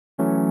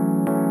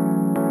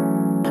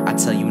I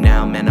tell you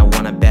now, man, I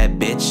want a bad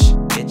bitch.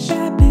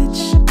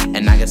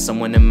 And I got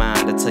someone in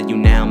mind. I tell you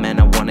now, man,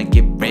 I wanna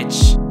get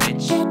rich.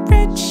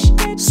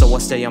 So I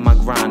stay on my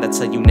grind. I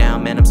tell you now,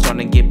 man, I'm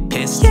starting to get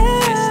pissed.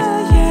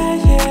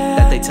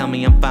 That they tell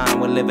me I'm fine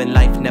with living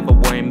life, never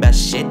worrying about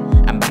shit.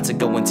 I'm about to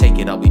go and take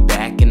it, I'll be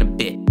back in a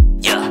bit.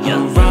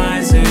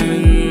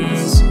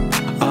 Horizons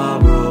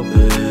are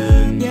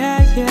open.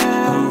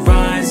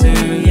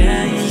 Horizon,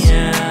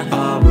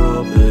 are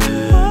open.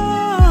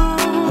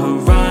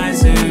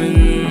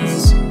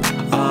 Horizons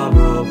are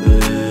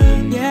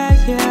open.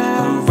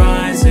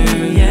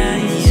 Horizon,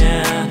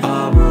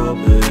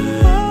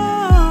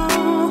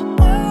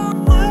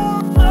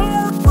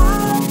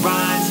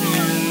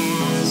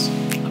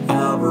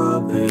 are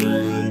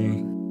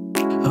open.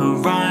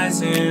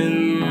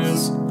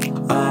 Horizons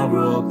are open. Horizons are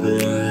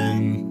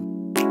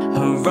open.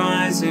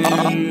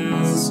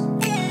 Horizons,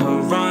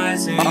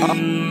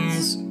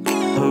 horizons,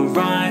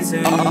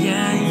 horizon,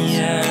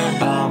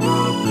 are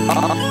open.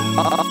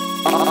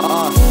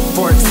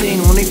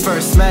 14 when we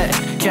first met.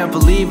 Can't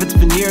believe it's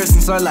been years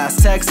since our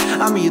last text.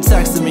 I mean, you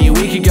texted me a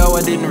week ago,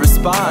 I didn't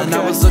respond.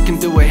 I was looking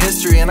through a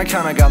history and I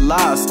kinda got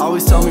lost.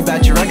 Always told me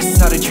about your exes,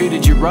 how they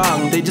treated you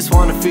wrong. They just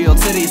wanna feel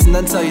titties and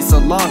then tell you so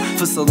long.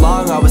 For so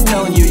long I was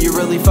telling you you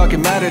really fucking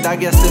mattered. I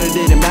guess that it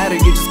didn't matter,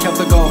 you just kept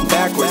on going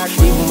backwards.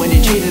 Even when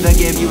you cheated, I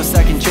gave you a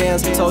second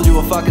chance. Told you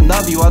I fucking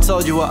love you, I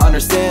told you I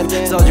understand.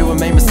 Told you I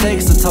made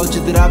mistakes, I told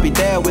you that I'd be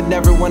there with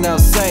everyone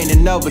else sane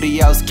and nobody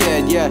else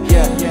cared.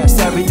 It's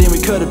everything we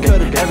could've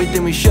been,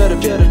 everything we should've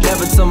been.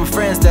 Never told my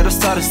friends that I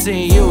started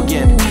seeing you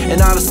again.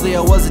 And honestly,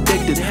 I was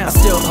addicted. I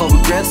still hold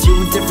regrets. You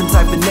a different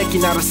type of Nicky,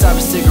 not a type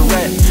of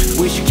cigarette.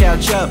 We should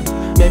catch up,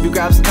 maybe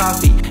grab some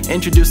coffee.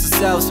 Introduce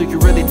ourselves so we can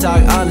really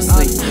talk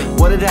honestly.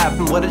 What had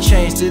happened, what had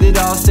changed? Did it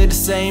all stay the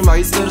same? Are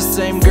you still the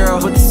same girl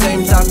with the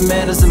same type of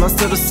manners? Am I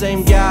still the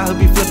same guy who'll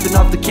be flipping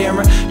off the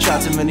camera?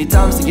 Tried too many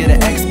times to get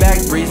an ex back.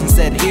 Breathed and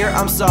said, here,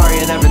 I'm sorry,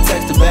 I never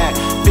texted back.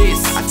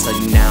 Peace. I tell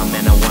you now,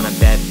 man, I want a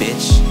bad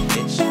bitch.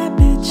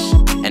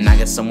 And I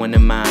got someone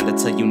in mind. I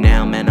tell you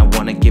now, man, I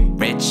wanna get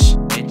rich.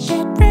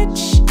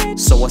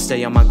 So I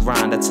stay on my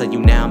grind. I tell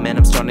you now, man,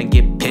 I'm starting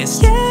to get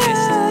pissed.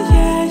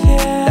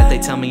 That they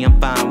tell me I'm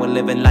fine with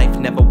living life,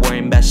 never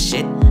worrying about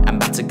shit. I'm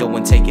about to go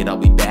and take it, I'll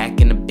be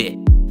back in a bit.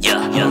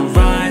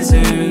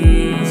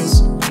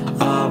 Horizons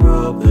are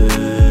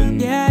open.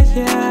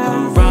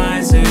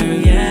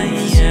 Horizon,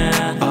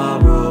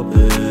 are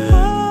open.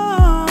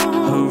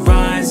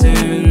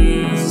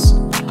 Horizons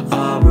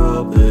are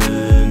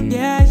open.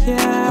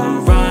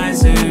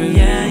 Horizon,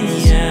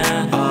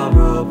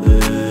 are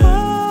open.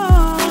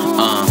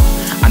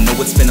 I know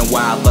it's been a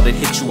while, thought it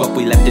hit you up,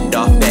 we left it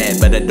off bad,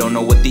 but I don't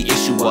know what the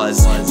issue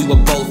was. We were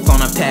both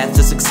on a path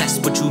to success,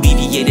 but you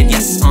deviated,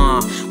 yes,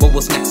 What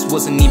was next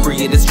was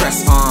inebriated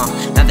stress,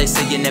 Now they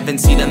say in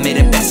Evince done made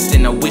it best,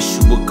 and I wish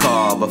you would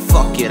call, but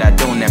fuck it, I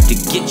don't have to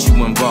get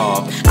you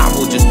involved. I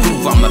will just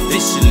prove I'm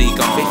officially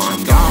gone.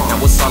 Now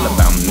it's all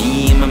about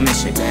me and my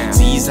mission.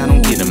 Z's, I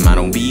don't get them, I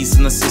don't be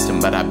in the system,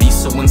 but I be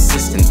so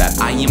insistent that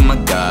I am a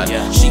god.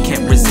 She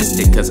can't resist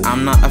it, cause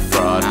I'm not a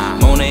fraud.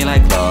 Monet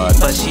like Claude,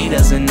 but she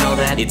doesn't know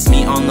that it's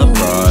me on the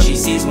broad. She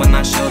sees when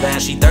I show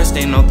that she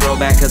thirsty, no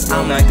throwback, cause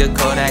I'm like a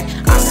Kodak.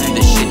 I see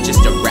the shit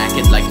just a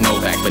racket like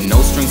Novak, but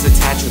no strings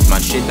attached with my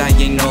shit, I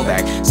ain't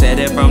Novak. Said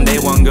it from day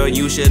one, girl,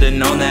 you should've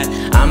known that.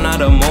 I'm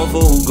not a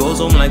mofo who goes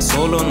home like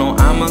solo, no,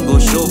 I'ma go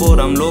showboat,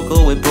 I'm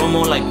local with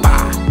promo like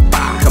bah.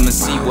 Come and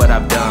see what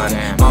I've done.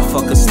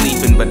 Motherfuckers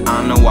sleeping, but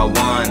I know I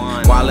won.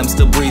 While I'm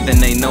still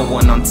breathing, ain't no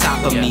one on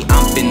top of me.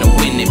 I'm finna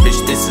win it, bitch,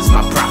 this is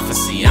my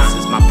prophecy. This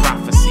is my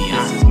prophecy,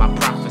 this is my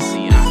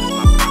prophecy, this is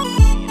my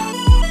prophecy.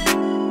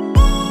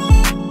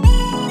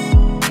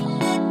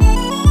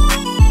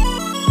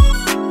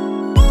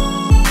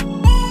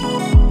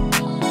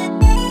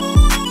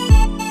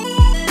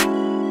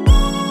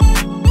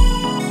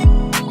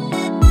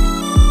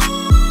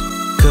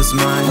 Cause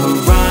my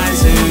horizon